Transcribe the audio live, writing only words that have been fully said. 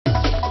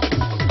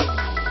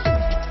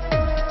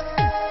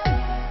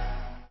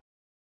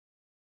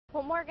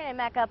Well, Morgan and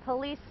Mecca,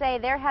 police say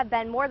there have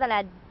been more than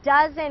a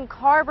dozen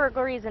car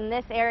burglaries in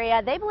this area.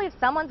 They believe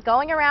someone's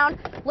going around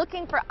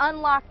looking for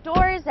unlocked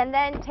doors and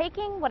then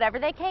taking whatever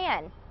they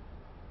can.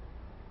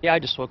 Yeah, I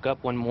just woke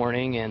up one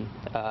morning and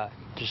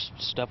just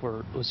stuff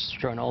was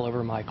strewn all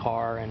over my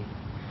car, and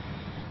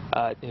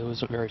it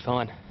wasn't very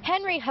fun.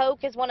 Henry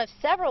Hoke is one of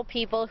several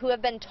people who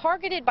have been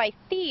targeted by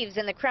thieves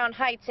in the Crown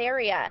Heights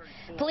area.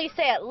 Police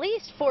say at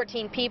least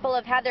 14 people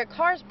have had their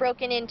cars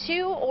broken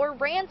into or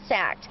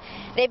ransacked.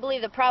 They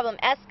believe the problem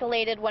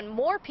escalated when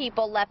more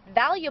people left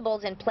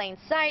valuables in plain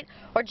sight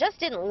or just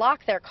didn't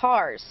lock their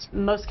cars.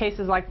 In most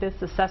cases like this,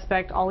 the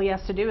suspect, all he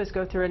has to do is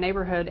go through a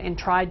neighborhood and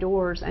try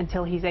doors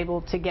until he's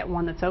able to get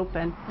one that's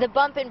open. The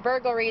bump in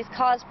burglaries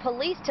caused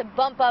police to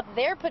bump up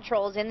their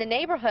patrols in the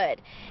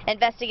neighborhood.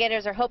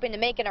 Investigators are hoping to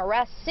make an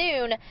arrest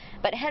soon,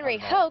 but Henry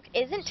Hoke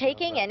isn't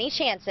taking any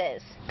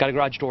chances. Got a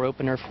garage door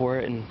opener for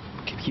it and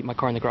keep my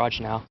car in the garage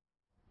now.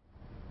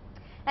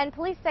 And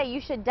police say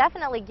you should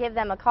definitely give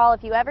them a call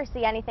if you ever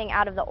see anything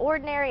out of the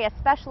ordinary,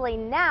 especially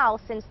now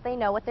since they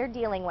know what they're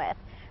dealing with.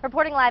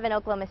 Reporting live in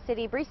Oklahoma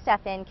City, Bree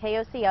Stephan,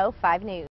 KOCO 5 News.